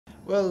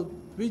Well,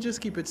 we just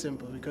keep it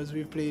simple because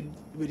we've played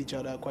with each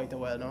other quite a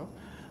while now.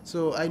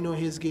 So I know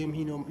his game,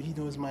 he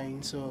knows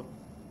mine. So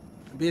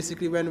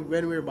basically, when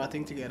we're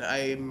batting together,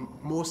 I'm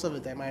most of the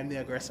time I'm the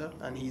aggressor,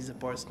 and he's the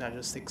person that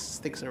just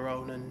sticks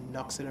around and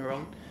knocks it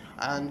around.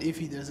 And if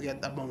he does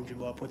get a boundary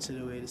ball, puts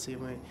it away the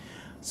same way.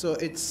 So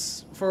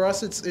it's for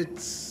us,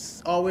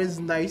 it's always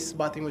nice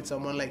batting with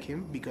someone like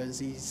him because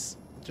he's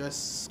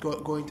just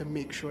going to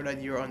make sure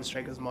that you're on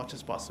strike as much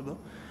as possible,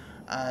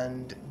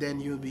 and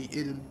then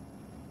it'll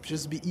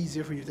just be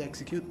easier for you to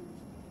execute. You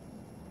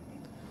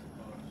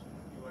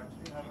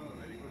actually have a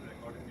very good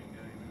record in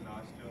India. Even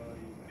last year,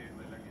 you played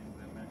well against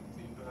them and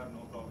seemed to have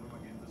no problem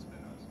against the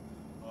spinners.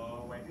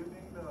 Why do you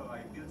think the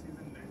IPL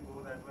season didn't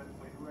go that well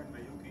for you, and were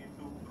you keen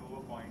to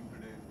prove a point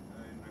today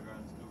in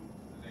regards to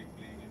like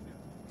playing India?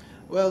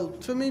 Well,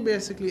 for me,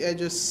 basically, I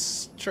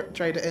just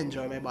try to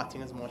enjoy my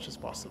batting as much as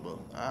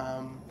possible.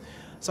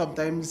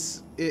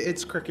 Sometimes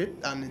it's cricket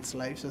and it's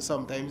life, so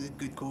sometimes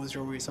it goes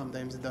your way,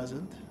 sometimes it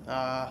doesn't.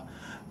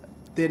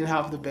 Didn't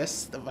have the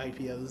best of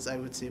IPLs, I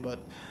would say, but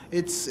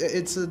it's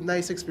a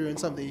nice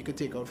experience, something you could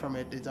take out from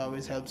it. It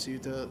always helps you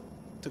to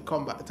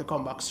come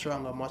back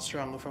stronger, much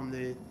stronger from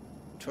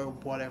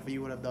whatever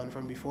you would have done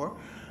from before.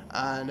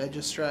 And I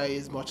just try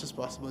as much as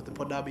possible to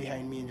put that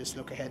behind me and just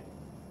look ahead.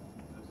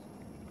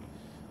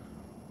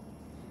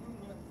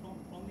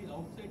 From the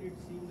outside, it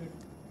seemed that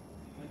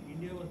when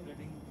India was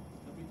batting,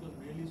 the pitch was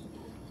really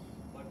slow.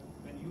 But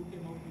when you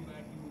came out to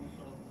bat, you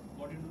sort of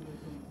got into the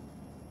rhythm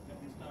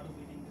at the start of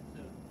the inning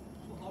itself.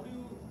 So how do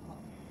you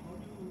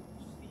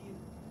see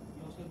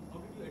yourself? How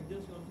did you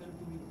adjust yourself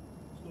to the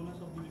slowness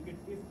of the wicket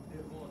if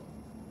there was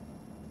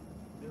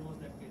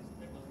that case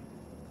that was the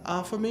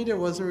case? For me, there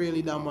wasn't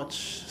really that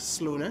much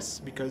slowness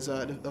because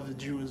of the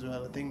dew as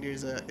well. I think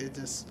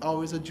there's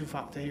always a dew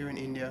factor here in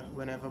India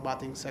whenever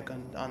batting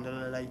second under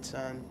the lights,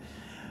 and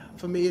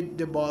for me,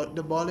 the ball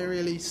didn't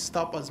really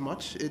stop as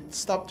much. It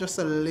stopped just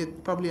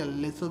probably a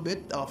little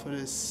bit after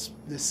the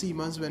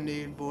seamers when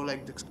they bowl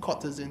like the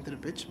cutters into the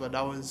pitch, but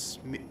that was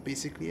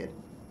basically it.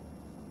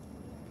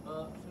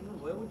 Shimron,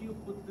 where would you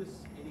put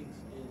this innings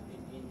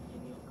in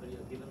your career,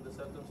 given the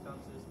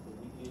circumstances, the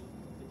wicket?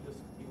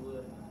 You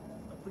were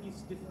a pretty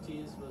stiff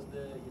chase was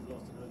there, you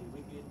lost an early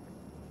wicket.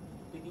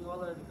 Taking all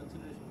that into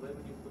consideration, where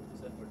would you put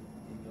this effort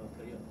in your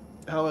career?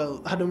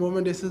 Well, at the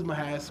moment, this is my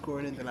highest score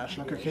in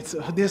international cricket,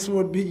 so this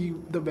would be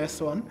the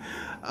best one.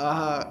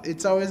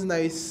 It's always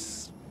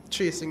nice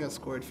chasing a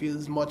score. It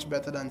feels much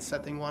better than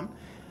setting one.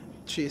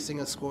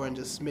 Chasing a score and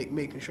just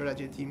making sure that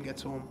your team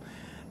gets home.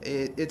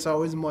 It's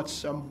always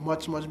much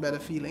better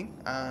feeling.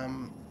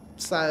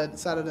 Sad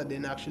that I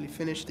didn't actually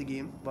finish the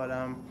game, but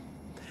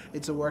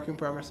it's a work in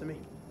progress for me.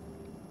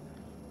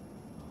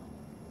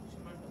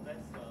 Shimron,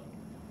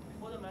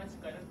 before the match,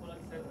 Kailan Pollard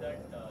said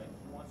that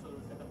he wants to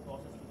set a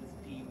process to this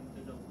team.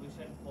 There's a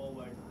vision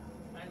forward.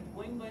 And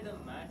going by the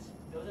match,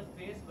 there was a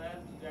phase where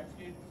you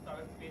actually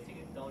started pacing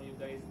it down, you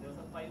guys. There was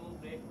a 5-over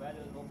break where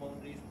there was no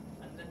boundaries,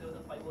 and then there was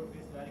a 5-over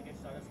phase where you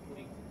started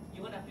scoring.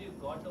 Even after you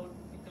got out,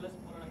 Nicholas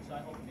Pooran and Shai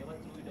Hope never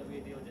threw it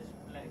away. They were just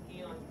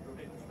keen on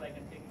rotating strike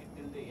and taking it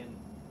till the end.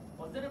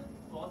 Was there a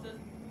process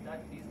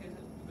that you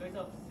guys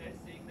have said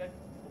saying that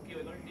okay,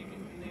 we're going to take it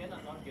till the end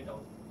and not get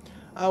out?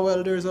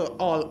 Well, there's a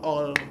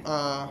all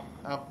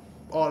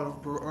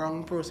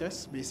round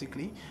process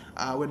basically.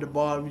 With the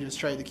ball, we just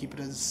try to keep it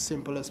as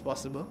simple as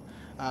possible.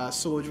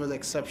 Soj was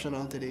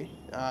exceptional today.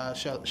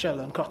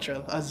 Sheldon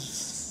Cottrell,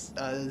 as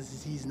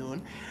he's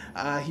known,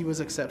 he was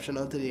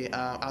exceptional today.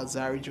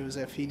 Alzari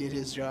Joseph, he did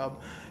his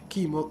job.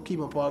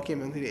 Kimo Paul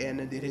came into the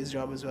end and did his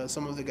job as well.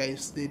 Some of the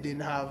guys, they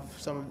didn't have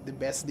some of the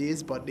best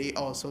days, but they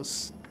also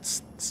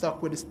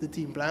stuck with the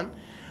team plan.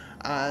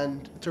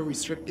 And to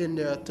restrict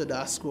India to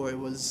that score, it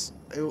was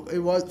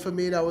for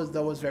me that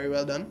was very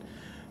well done.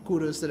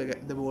 Kudos to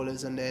the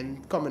bowlers, and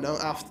then coming down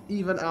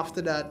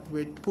after that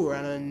with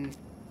Puran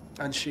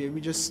and Shea,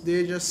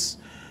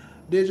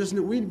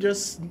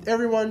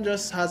 everyone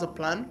just has a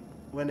plan.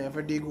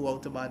 Whenever they go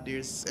out to bat,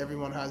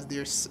 everyone has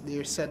their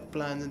set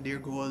plans and their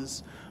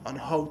goals on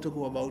how to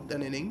go about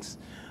an innings,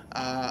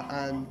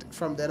 and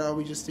from then on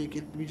we just take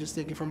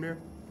it from there.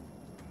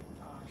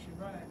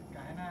 Shimron, at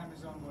Guyana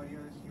Amazon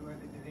Warriors, you are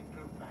the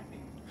director of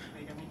batting.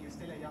 You're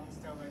still a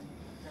youngster, but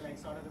you're like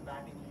sort of the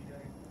batting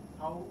leader.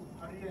 How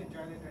do you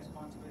enjoy that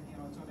responsibility?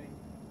 And also,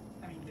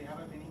 they have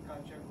a winning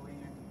culture going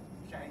and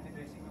sharing the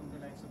dressing room, the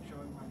likes of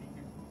Shoaib Malik.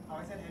 And how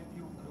has that helped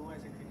you grow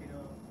as a cricketer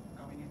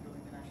coming into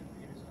international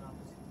cricket as well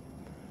after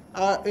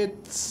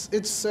seeing?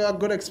 It's a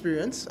good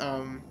experience.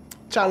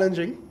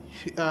 Challenging,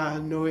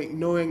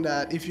 knowing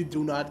that if you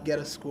do not get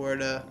a score,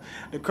 the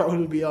crowd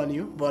will be on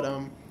you. But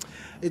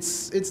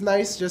it's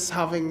nice just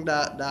having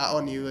that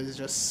on you is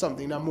just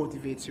something that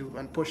motivates you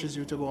and pushes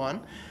you to go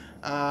on.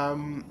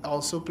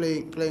 Also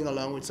playing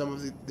along with some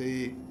of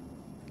the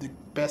the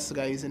best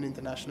guys in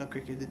international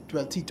cricket,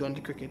 well,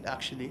 T20 cricket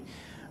actually.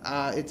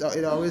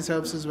 It always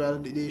helps as well.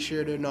 They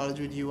share their knowledge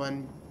with you,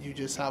 and you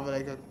just have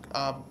like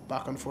a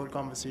back and forth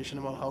conversation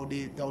about how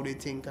they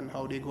think and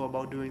how they go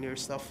about doing their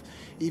stuff.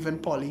 Even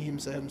Polly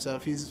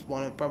himself, he's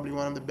probably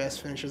one of the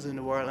best finishers in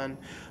the world, and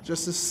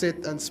just to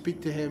sit and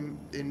speak to him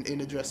in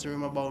the dressing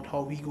room about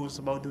how he goes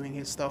about doing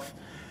his stuff.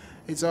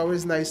 It's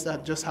always nice to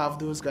just have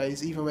those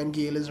guys, even when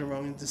Gale is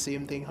around. It's the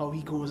same thing, how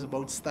he goes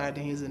about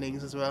starting his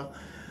innings as well.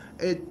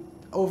 It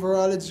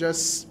Overall, it's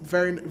just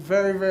very,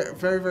 very, very,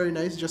 very, very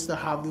nice just to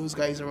have those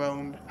guys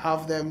around.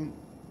 Have them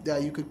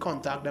that you could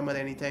contact them at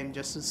any time,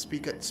 just to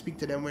speak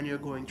to them when you're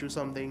going through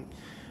something,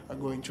 or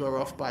going through a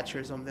rough patch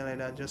or something like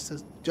that.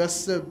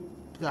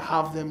 To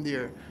have them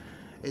there.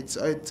 It's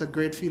a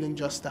great feeling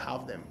just to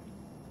have them.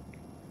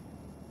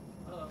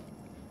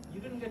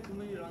 You didn't get too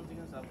many runs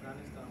against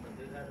Afghanistan, but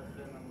they had a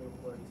fair number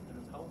of body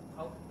spinners.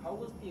 How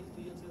was the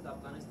experience with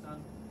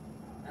Afghanistan,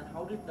 and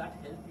how did that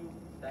help you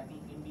tackle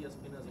India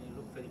spinners, and you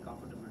look very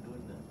comfortable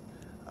doing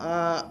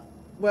that?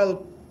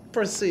 Well,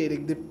 per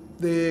se,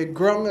 the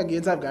ground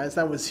against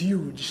Afghanistan was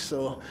huge,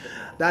 so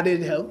that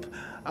didn't help.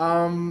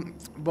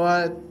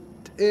 But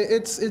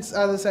it's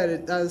as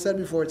I said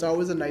before, it's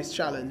always a nice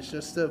challenge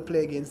just to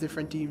play against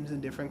different teams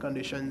in different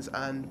conditions.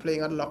 And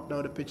playing at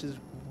Lucknow, the pitch is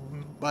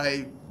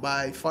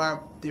by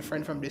far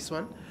different from this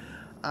one,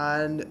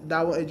 and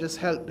it just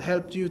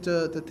helped you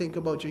to think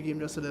about your game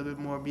just a little bit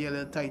more, be a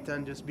little tighter,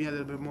 and just be a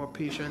little bit more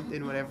patient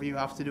in whatever you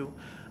have to do,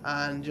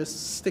 and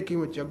just sticking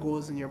with your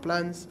goals and your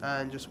plans,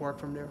 and just work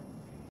from there.